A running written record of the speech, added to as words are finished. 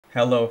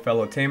Hello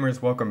fellow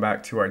tamers, welcome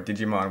back to our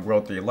Digimon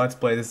World 3 Let's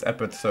Play. This is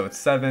episode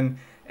 7,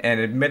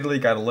 and admittedly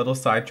got a little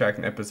sidetracked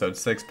in episode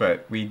 6,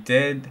 but we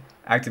did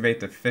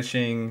activate the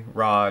fishing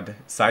rod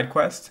side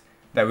quest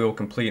that we will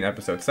complete in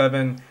episode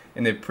 7.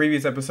 In the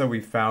previous episode we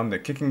found the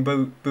kicking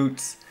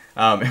boots,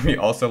 and we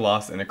also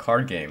lost in a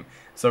card game.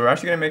 So we're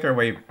actually going to make our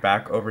way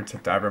back over to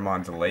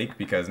Digimon's lake,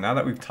 because now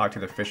that we've talked to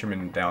the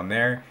fisherman down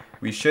there,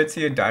 we should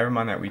see a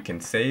Digimon that we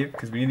can save,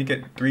 because we need to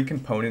get 3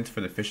 components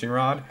for the fishing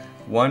rod.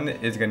 One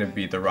is going to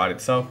be the rod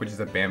itself, which is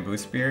a bamboo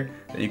spear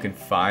that you can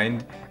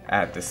find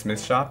at the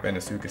smith shop in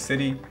Asuka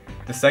City.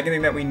 The second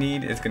thing that we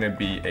need is going to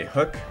be a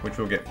hook, which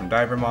we'll get from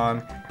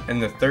Digimon.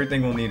 And the third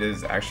thing we'll need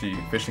is actually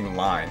fishing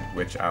line,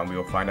 which we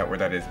will find out where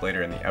that is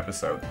later in the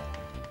episode.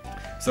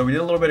 So we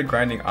did a little bit of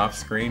grinding off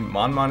screen.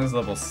 Monmon is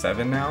level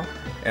 7 now,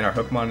 and our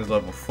Hookmon is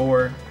level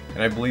 4.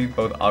 And I believe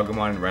both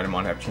Agumon and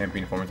Renamon have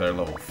champion forms that are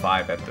level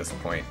 5 at this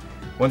point.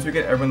 Once we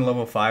get everyone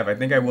level 5, I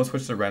think I will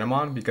switch to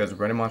Renamon, because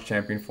Renamon's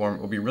champion form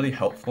will be really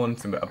helpful in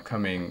some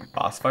upcoming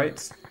boss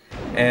fights.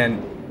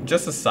 And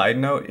just a side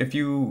note, if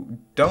you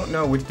don't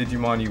know which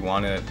Digimon you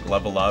want to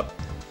level up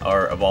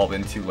or evolve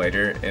into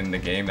later in the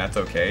game, that's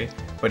okay.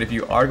 But if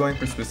you are going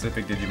for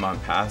specific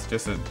Digimon paths,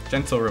 just a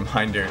gentle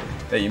reminder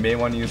that you may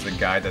want to use the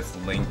guide that's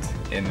linked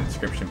in the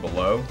description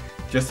below,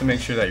 just to make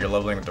sure that you're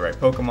leveling with the right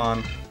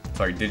Pokemon.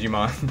 Sorry,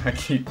 Digimon. I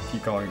keep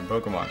calling them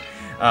Pokemon.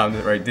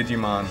 The right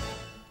Digimon.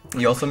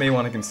 You also may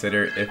want to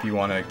consider if you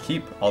want to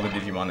keep all the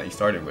Digimon that you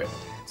started with.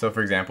 So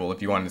for example, if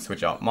you wanted to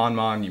switch out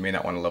Monmon, you may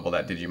not want to level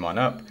that Digimon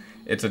up.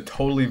 It's a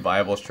totally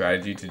viable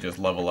strategy to just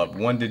level up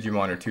 1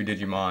 Digimon or 2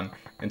 Digimon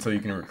until you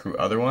can recruit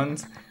other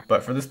ones.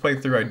 But for this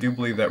playthrough, I do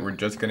believe that we're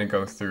just going to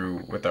go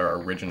through with our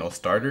original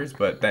starters,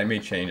 but that may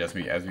change as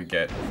we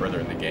get further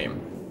in the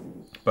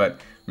game.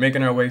 But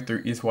making our way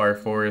through Eastwire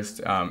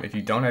Forest, if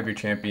you don't have your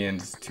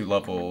champions to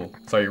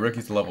your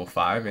rookies to level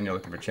 5 and you're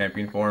looking for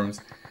champion forms,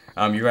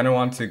 you're going to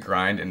want to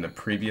grind in the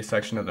previous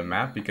section of the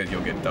map because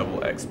you'll get double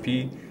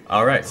XP.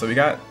 Alright, so we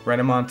got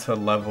Renamon to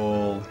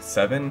level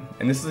 7,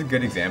 and this is a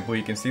good example.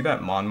 You can see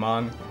that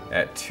Monmon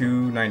at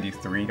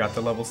 293 got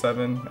to level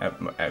 7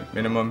 at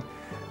minimum,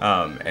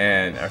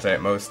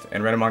 at most,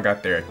 and Renamon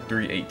got there at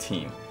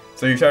 318.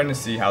 So you're starting to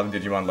see how the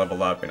Digimon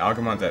level up, and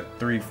Agumon's at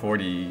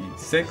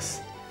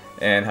 346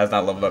 and has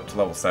not leveled up to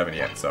level 7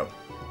 yet, so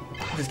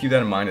just keep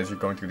that in mind as you're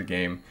going through the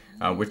game,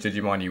 which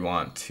Digimon you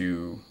want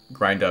to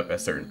grind up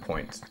at certain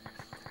points.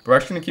 But we're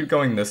actually going to keep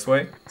going this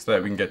way so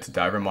that we can get to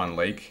Digimon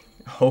Lake.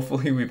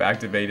 Hopefully we've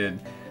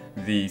activated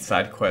the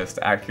side quest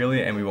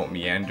accurately and we won't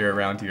meander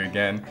around here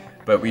again,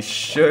 but we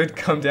should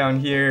come down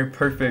here.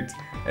 Perfect.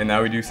 And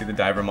now we do see the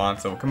Digimon,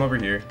 so we'll come over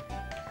here.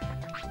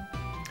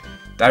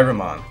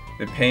 Digimon,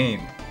 the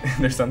pain.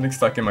 There's something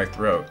stuck in my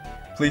throat.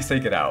 Please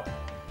take it out.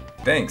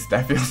 Thanks,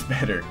 that feels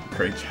better.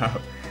 Great job.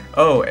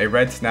 Oh, a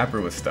red snapper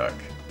was stuck.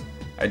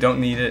 I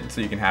don't need it, so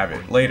you can have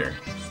it later.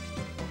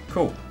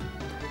 Cool.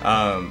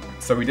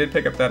 So we did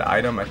pick up that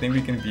item. I think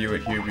we can view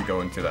it here if we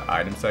go into the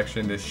item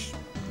section. This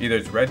either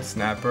it's red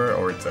snapper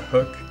or it's a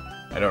hook.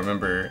 I don't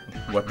remember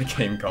what the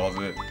game calls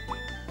it,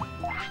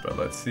 but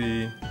let's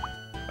see.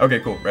 Okay,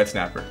 cool, red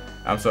snapper.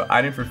 So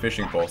item for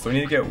fishing pole. So we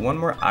need to get one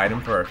more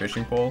item for our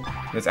fishing pole.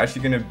 And it's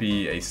actually going to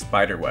be a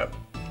spider web.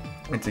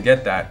 And to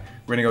get that,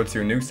 we're going to go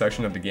to a new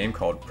section of the game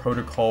called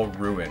Protocol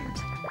Ruined.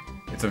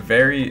 It's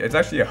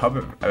actually a hub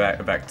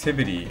of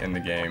activity in the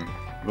game.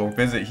 We'll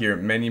visit here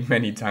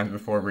many times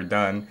before we're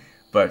done,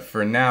 but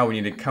for now we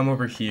need to come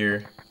over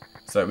here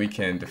so that we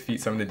can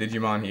defeat some of the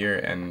Digimon here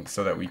and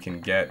so that we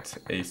can get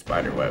a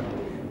spider web.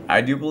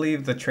 I do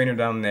believe the trainer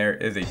down there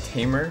is a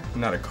tamer,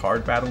 not a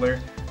card battler,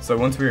 so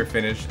once we are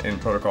finished in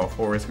Protocol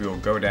Forest we will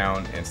go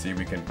down and see if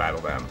we can battle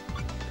them.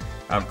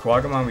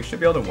 Kawagumon, we should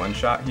be able to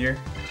one-shot here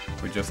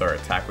with just our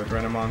attack with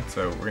Renamon,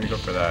 so we're going to go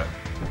for that.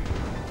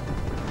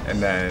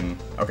 And then,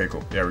 okay,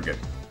 cool, yeah, we're good.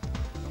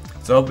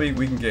 So hopefully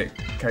we can get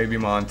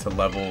Kyubimon to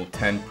level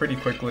 10 pretty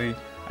quickly.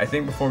 I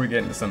think before we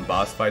get into some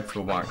boss fights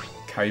we'll want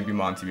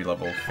Kyubimon to be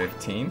level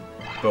 15,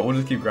 but we'll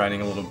just keep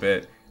grinding a little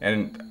bit.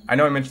 And I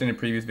know I mentioned in a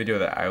previous video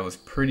that I was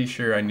pretty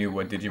sure I knew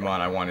what Digimon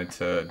I wanted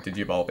to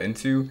Digivolve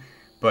into,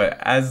 but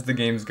as the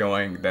game's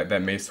going,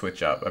 that may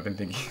switch up. I've been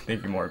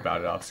thinking more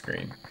about it off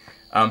screen.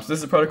 So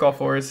this is Protocol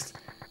Forest.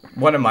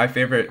 One of my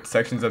favorite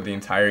sections of the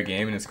entire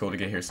game, and it's cool to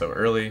get here so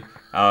early.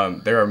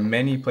 There are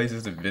many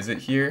places to visit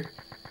here.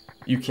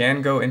 You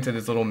can go into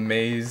this little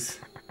maze.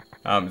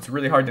 It's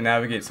really hard to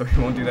navigate, so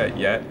we won't do that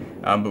yet,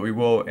 but we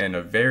will in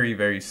a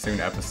very soon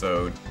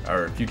episode,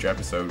 or future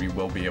episode, we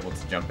will be able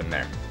to jump in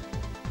there.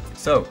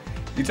 So,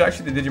 these are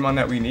actually the Digimon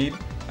that we need.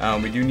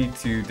 We do need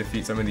to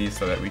defeat some of these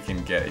so that we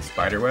can get a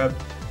spider web.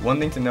 One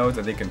thing to know is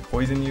that they can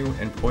poison you,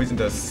 and poison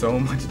does so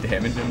much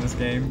damage in this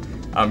game.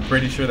 I'm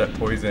pretty sure that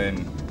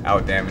poison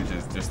out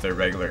damages just their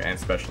regular and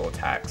special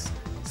attacks.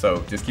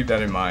 So just keep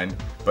that in mind,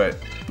 but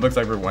looks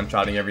like we're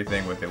one-shotting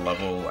everything with a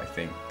level, I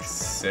think,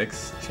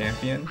 6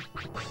 champion?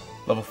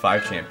 Level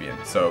 5 champion,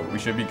 so we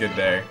should be good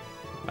there.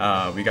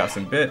 We got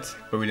some bits,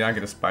 but we did not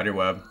get a spider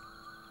web.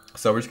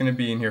 So we're just going to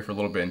be in here for a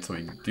little bit until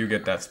we do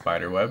get that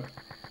spider web.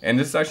 And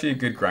this is actually a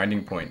good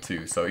grinding point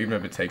too, so even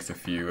if it takes a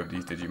few of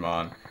these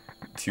Digimon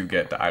to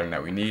get the item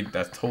that we need,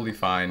 that's totally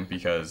fine,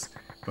 because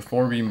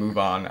before we move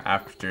on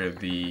after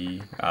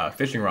the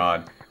fishing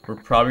rod, we're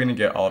probably going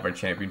to get all of our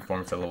champion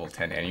forms to level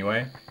 10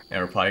 anyway,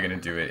 and we're probably going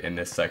to do it in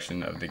this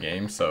section of the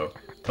game, so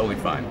totally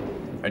fine.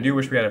 I do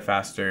wish we had a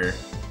faster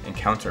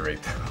encounter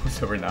rate though,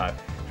 so we're not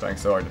trying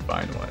so hard to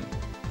find one.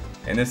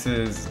 And this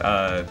is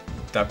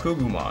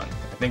Dakugumon.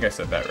 I think I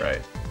said that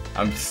right.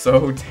 I'm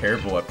so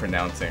terrible at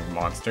pronouncing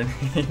monster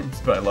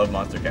names, but I love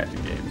monster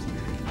catching games.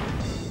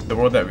 The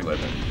world that we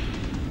live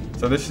in.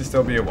 So this should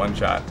still be a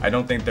one-shot. I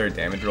don't think there are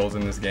damage rolls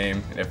in this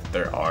game, and if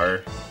there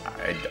are,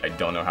 I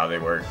don't know how they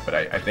work, but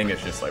I think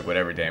it's just like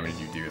whatever damage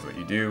you do is what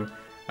you do.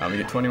 We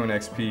get 21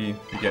 XP,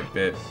 we get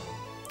bit.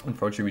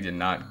 Unfortunately, we did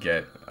not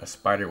get a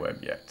spider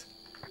web yet.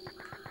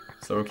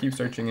 So we'll keep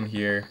searching in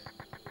here.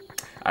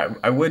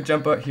 I would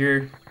jump up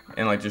here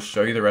and like just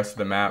show you the rest of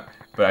the map,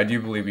 but I do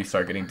believe we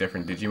start getting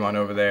different Digimon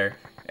over there,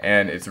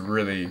 and it's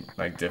really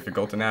like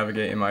difficult to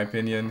navigate in my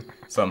opinion.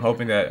 So I'm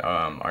hoping that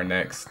our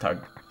next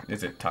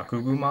is it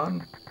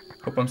Takugumon?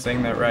 Hope I'm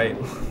saying that right.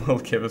 Will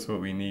give us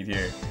what we need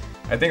here.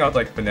 I think I'll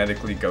like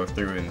phonetically go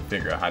through and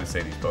figure out how to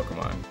say these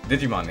Pokemon.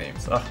 Digimon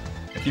names. Ugh,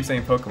 I keep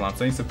saying Pokemon. I'm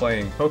so used to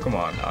playing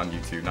Pokemon on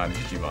YouTube, not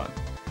Digimon.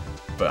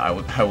 But I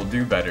will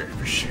do better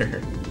for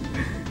sure.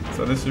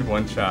 So this is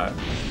one shot.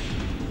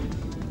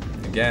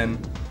 Again.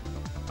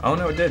 Oh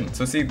no, it didn't.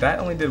 So see, that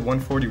only did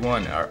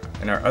 141.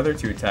 And our other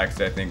two attacks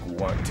did, I think,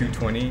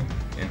 220 and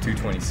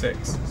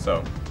 226.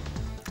 So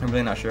I'm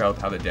really not sure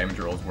how the damage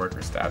rolls work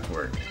or stats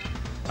work.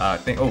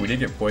 Oh, we did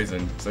get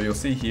poisoned. So you'll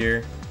see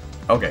here.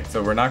 Okay,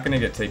 so we're not going to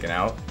get taken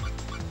out.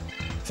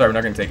 Sorry, we're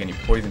not going to take any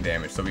poison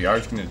damage. So we are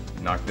just going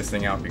to knock this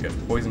thing out because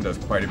poison does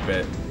quite a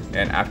bit.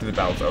 And after the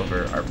battle's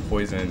over, our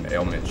poison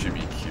ailment should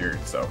be cured.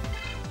 So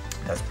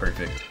that's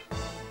perfect.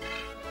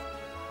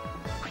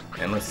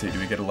 And let's see, do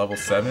we get a level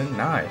 7?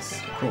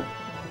 Nice. Cool.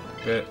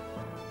 Bit.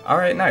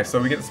 Alright, nice.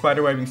 So we get the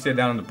spider web. You can see it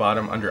down on the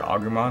bottom under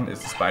Agumon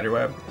is the spider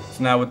web.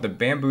 So now with the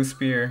bamboo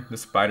spear, the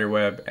spider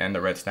web, and the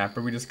red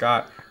snapper we just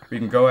got, we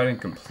can go ahead and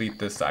complete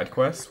this side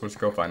quest. We'll just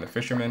go find the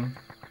fisherman.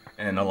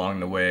 And along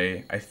the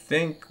way, I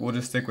think we'll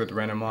just stick with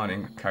Renamon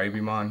and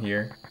Kaibimon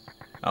here.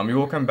 We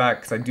will come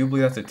back because I do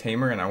believe that's a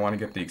tamer and I want to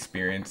get the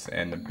experience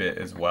and the bit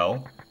as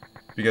well.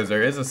 Because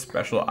there is a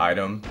special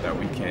item that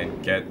we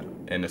can get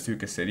in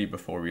Asuka City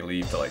before we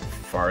leave to like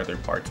farther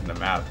parts of the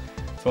map.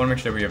 So I want to make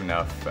sure we have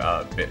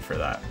enough bit for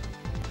that.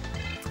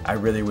 I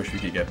really wish we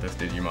could get this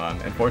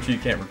Digimon. Unfortunately,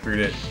 you can't recruit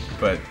it,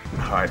 but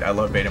oh, I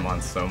love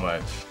Betamon so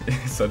much.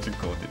 It's such a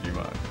cool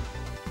Digimon.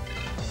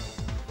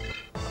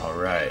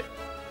 Alright.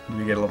 Did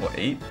we get a level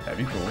 8?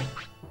 That'd be cool.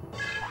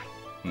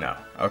 No.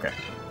 Okay.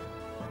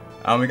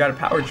 We got a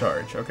power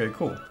charge. Okay,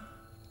 cool.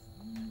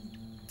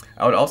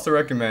 I would also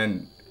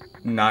recommend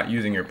not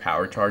using your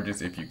power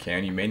charges if you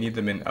can. You may need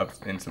them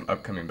in some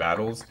upcoming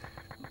battles.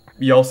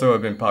 You also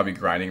have been probably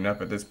grinding enough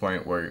at this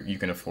point where you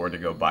can afford to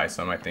go buy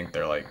some. I think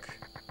they're like,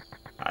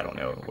 I don't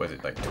know, was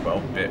it like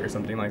 12-bit or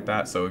something like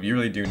that? So if you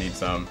really do need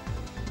some,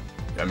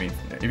 I mean,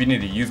 if you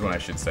need to use one, I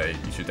should say,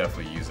 you should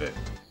definitely use it.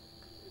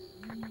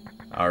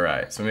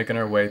 Alright, so making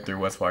our way through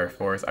Westwire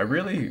Forest. I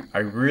really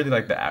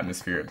like the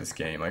atmosphere of this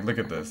game. Like, look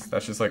at this.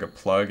 That's just like a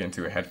plug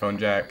into a headphone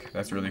jack.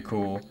 That's really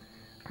cool.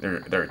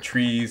 There are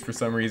trees for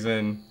some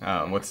reason.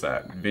 What's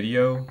that?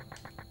 Video?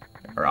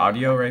 Or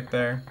audio right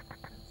there?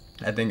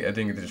 I think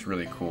it's just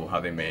really cool how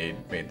they made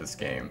this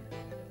game.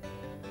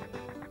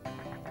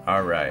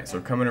 Alright, so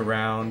we're coming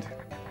around.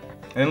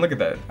 And look at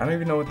that. I don't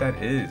even know what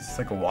that is. It's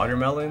like a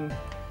watermelon,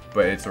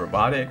 but it's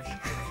robotic.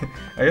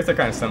 I guess that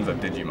kind of sums up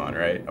Digimon,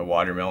 right? A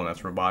watermelon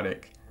that's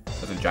robotic.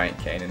 That's a giant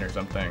cannon or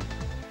something.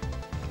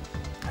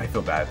 I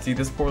feel bad. See,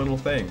 this poor little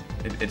thing.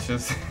 It's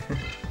just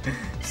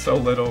so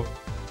little.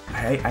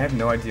 I have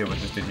no idea what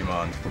this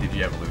Digimon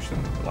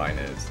Digievolution line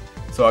is.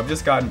 So I've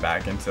just gotten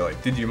back into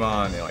like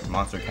Digimon and like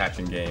monster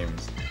catching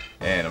games,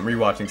 and I'm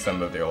rewatching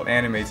some of the old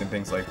animes and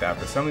things like that.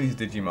 But some of these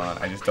Digimon,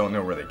 I just don't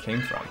know where they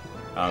came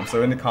from.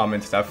 So in the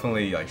comments,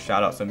 definitely like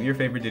shout out some of your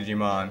favorite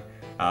Digimon,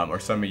 or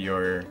some of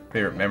your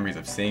favorite memories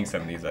of seeing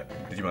some of these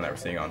Digimon that we're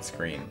seeing on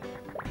screen.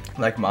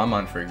 Like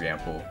Mamon, for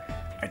example,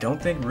 I don't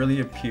think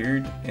really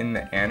appeared in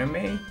the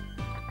anime,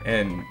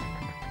 and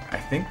I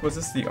think, was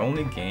this the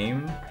only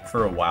game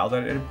for a while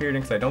that it appeared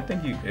in? Because I don't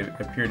think it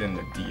appeared in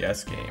the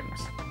DS games.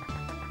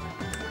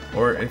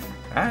 Or if,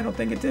 I don't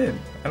think it did.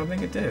 I don't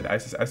think it did.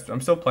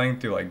 I'm still playing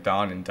through like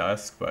Dawn and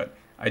Dusk, but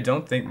I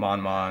don't think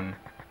Mon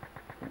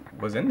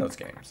was in those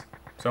games.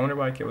 So I wonder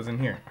why Kit was in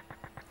here.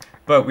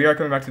 But we are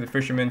coming back to the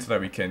fisherman so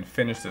that we can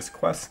finish this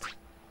quest.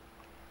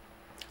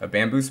 A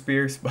bamboo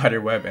spear,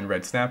 spider web, and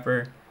red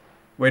snapper.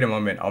 Wait a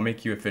moment, I'll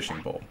make you a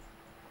fishing bowl.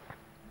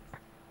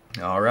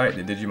 Alright,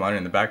 the Digimon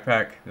in the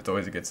backpack. That's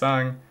always a good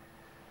sign.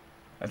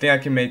 I think I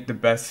can make the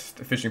best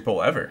fishing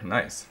pole ever.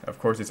 Nice. Of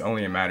course, it's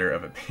only a matter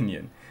of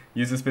opinion.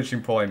 Use this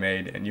fishing pole I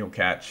made and you'll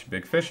catch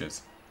big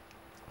fishes.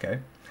 Okay.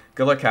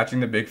 Good luck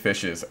catching the big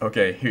fishes.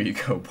 Okay, here you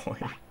go, boy.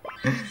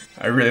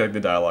 I really like the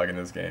dialogue in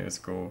this game. It's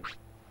cool.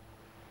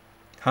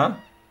 Huh?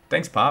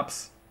 Thanks,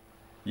 Pops.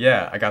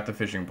 Yeah, I got the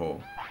fishing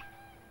pole.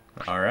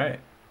 Alright.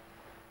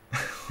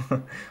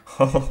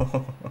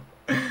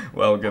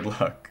 Well, good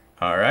luck.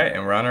 Alright,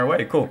 and we're on our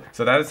way. Cool.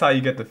 So that is how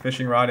you get the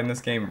fishing rod in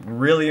this game.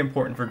 Really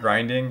important for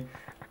grinding.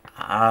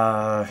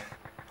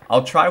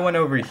 I'll try one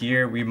over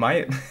here. We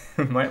might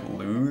we might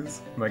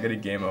lose. We might get a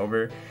game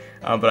over.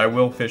 But I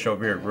will fish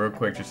over here real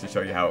quick just to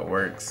show you how it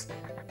works.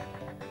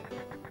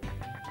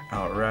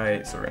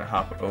 Alright, so we're going to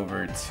hop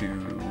over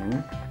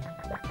to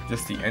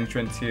just the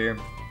entrance here.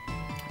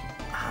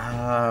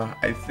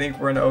 I think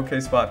we're in an okay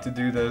spot to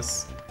do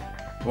this.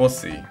 We'll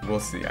see. We'll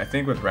see. I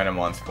think with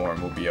Renamon's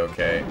form, we'll be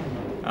okay.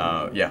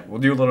 Yeah,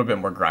 we'll do a little bit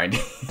more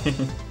grinding.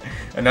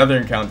 Another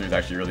encounter is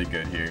actually really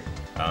good here,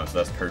 so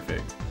that's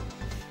perfect.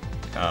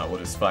 We'll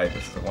just fight.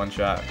 This is a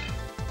one-shot.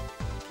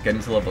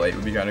 Getting to level 8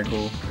 would be kind of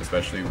cool,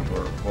 especially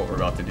for what we're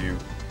about to do.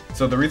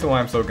 So the reason why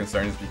I'm so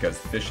concerned is because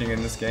fishing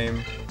in this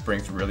game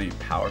brings really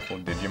powerful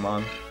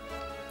Digimon,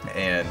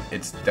 and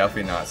it's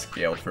definitely not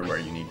scaled for where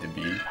you need to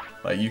be.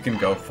 Like, you can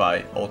go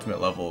fight ultimate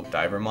level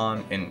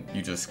Divermon, and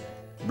you just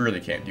really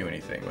can't do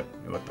anything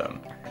with them.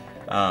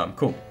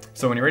 Cool.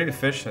 So when you're ready to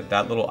fish,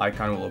 that little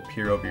icon will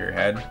appear over your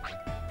head.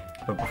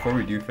 But before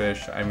we do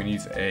fish, I'm going to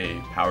use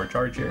a power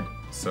charge here.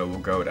 So we'll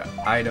go to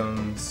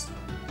items,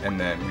 and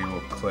then we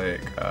will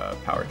click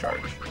power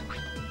charge.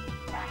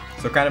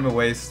 So kind of a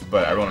waste,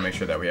 but I want to make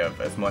sure that we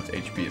have as much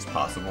HP as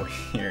possible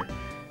here.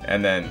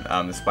 And then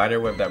the spider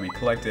web that we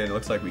collected, it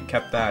looks like we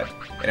kept that.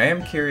 And I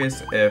am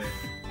curious if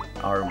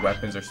our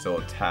weapons are still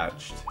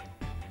attached.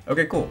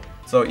 Okay, cool.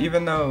 So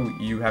even though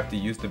you have to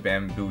use the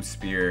bamboo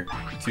spear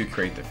to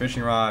create the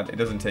fishing rod, it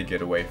doesn't take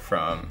it away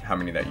from how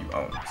many that you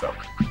own. So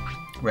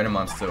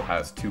Renamon still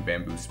has 2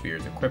 bamboo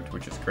spears equipped,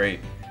 which is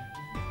great.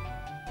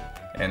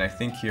 And I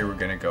think here we're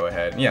gonna go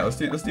ahead. Yeah, let's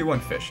do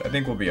one fish. I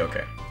think we'll be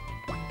okay.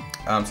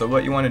 So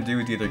what you want to do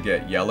is either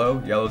get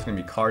yellow. Yellow is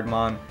gonna be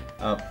Cardmon,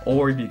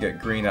 or if you get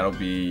green, that'll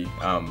be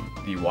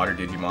the water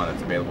Digimon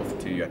that's available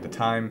to you at the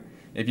time.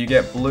 If you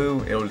get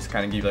blue, it'll just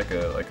kind of give you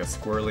like a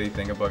squirrely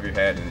thing above your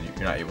head, and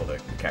you're not able to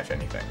catch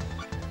anything.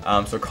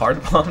 So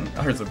Cardmon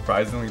are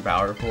surprisingly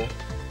powerful,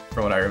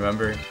 from what I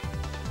remember.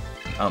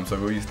 So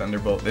we'll use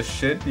Thunderbolt. This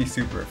should be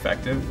super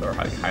effective, or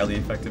highly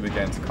effective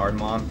against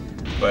Cardmon,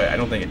 but I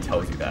don't think it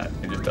tells you that.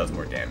 It just does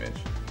more damage.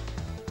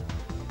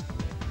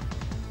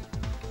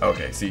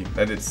 Okay, see,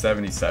 that did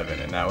 77,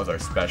 and that was our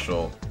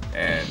special.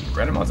 And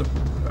Renamon's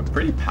a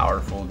pretty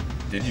powerful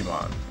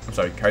Digimon. I'm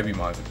sorry,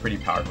 Kaibimon's a pretty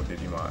powerful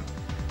Digimon.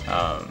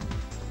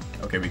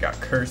 Okay, we got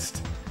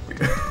cursed.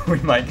 We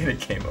might get a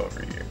game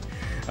over here.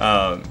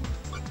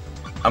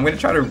 I'm gonna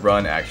try to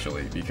run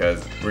actually,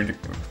 because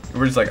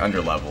we're just like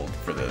under leveled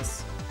for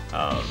this.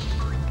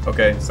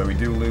 Okay, so we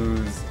do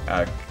lose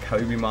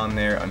Kaibimon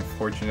there,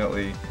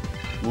 unfortunately.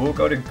 We'll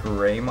go to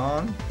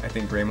Greymon. I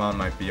think Greymon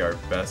might be our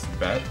best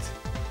bet.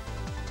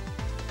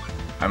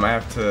 I might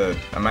have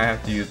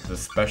to use the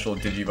special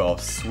Digivolve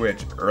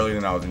switch earlier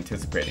than I was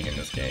anticipating in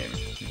this game,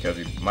 because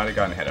we might have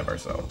gotten ahead of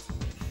ourselves.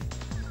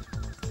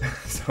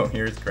 So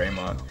here's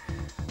Greymon.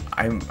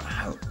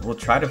 We'll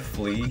try to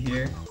flee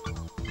here.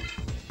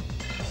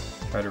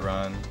 Try to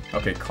run.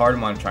 Okay,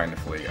 Cardmon trying to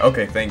flee.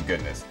 Okay, thank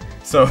goodness.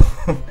 So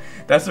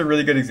that's a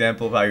really good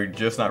example of how you're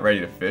just not ready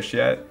to fish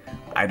yet.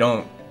 I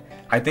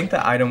think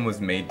the item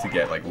was made to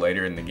get like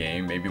later in the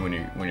game, maybe when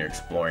you're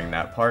exploring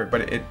that part,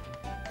 but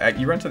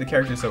you run to the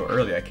character so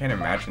early, I can't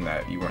imagine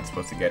that you weren't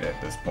supposed to get it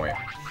at this point.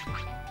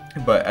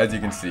 But as you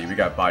can see, we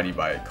got bodied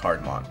by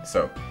Cardmon,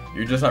 so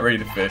you're just not ready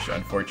to fish,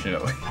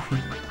 unfortunately.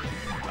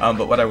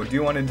 But what I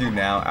do want to do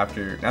now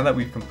that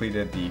we've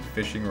completed the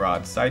fishing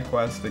rod side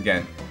quest,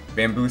 again,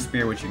 bamboo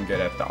spear, which you can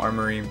get at the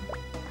armory,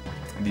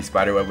 the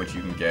spider web, which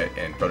you can get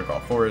in Protocol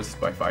Forest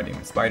by fighting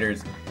the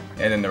spiders,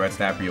 and then the red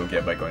snapper you'll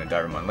get by going to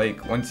Divermon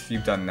Lake. Once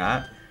you've done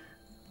that,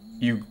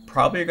 you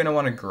probably are going to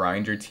want to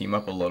grind your team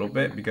up a little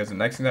bit, because the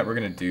next thing that we're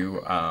going to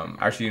do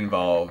actually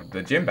involve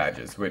the gym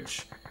badges,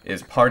 which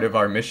is part of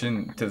our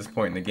mission to this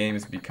point in the game,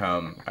 is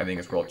become, I think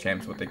it's World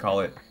Champs, what they call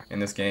it in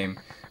this game.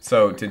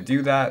 So to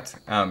do that,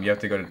 you have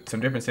to go to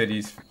some different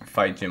cities,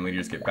 fight gym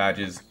leaders, get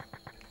badges,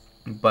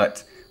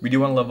 but we do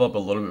want to level up a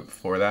little bit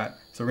before that.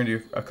 So we're going to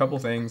do a couple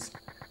things.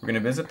 We're going to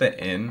visit the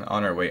inn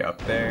on our way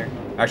up there.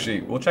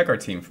 Actually, we'll check our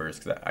team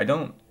first, because I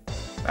don't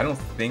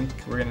think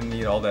we're going to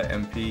need all that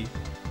MP.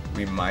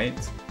 We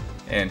might,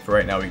 and for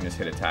right now we can just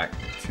hit attack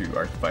to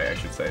our fight, I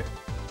should say,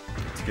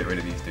 to get rid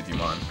of these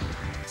Digimon.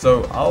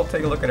 So I'll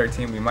take a look at our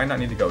team. We might not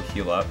need to go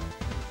heal up,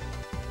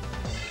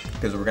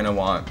 because we're going to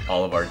want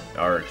all of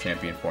our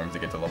champion forms to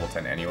get to level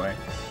 10 anyway.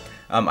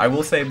 I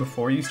will say,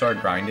 before you start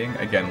grinding,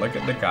 again, look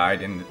at the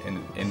guide in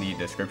the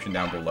description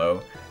down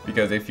below,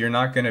 because if you're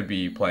not going to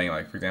be playing,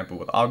 like, for example,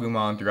 with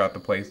Agumon throughout the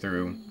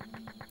playthrough,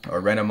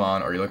 or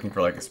Renamon, or you're looking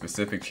for like a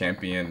specific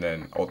champion,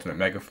 then Ultimate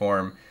Mega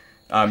Form,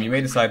 you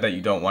may decide that you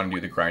don't want to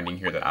do the grinding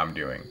here that I'm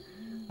doing.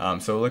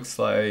 So it looks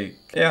like,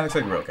 yeah, looks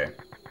like we're okay.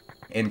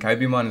 And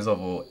Kaibimon is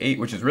level 8,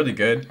 which is really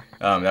good.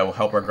 That will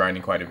help our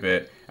grinding quite a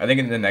bit. I think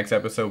in the next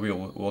episode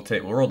we'll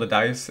roll the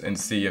dice and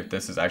see if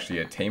this is actually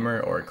a tamer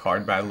or a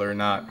card battler or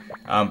not.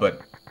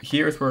 But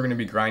here's where we're going to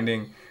be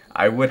grinding.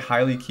 I would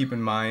highly keep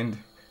in mind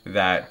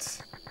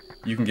that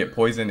you can get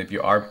poisoned. If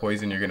you are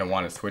poisoned, you're going to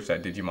want to switch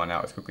that Digimon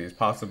out as quickly as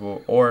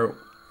possible, or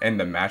end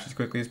the match as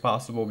quickly as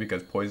possible,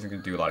 because poison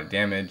can do a lot of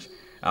damage.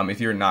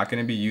 If you're not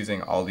going to be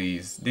using all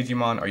these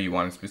Digimon, or you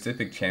want a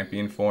specific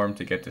champion form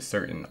to get to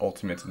certain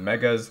ultimates and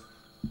megas,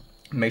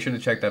 make sure to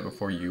check that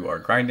before you are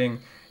grinding.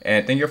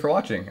 And thank you for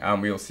watching.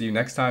 We will see you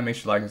next time. Make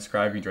sure to like and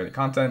subscribe if you enjoy the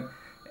content,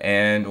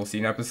 and we'll see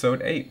you in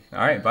episode 8.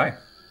 Alright,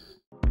 bye.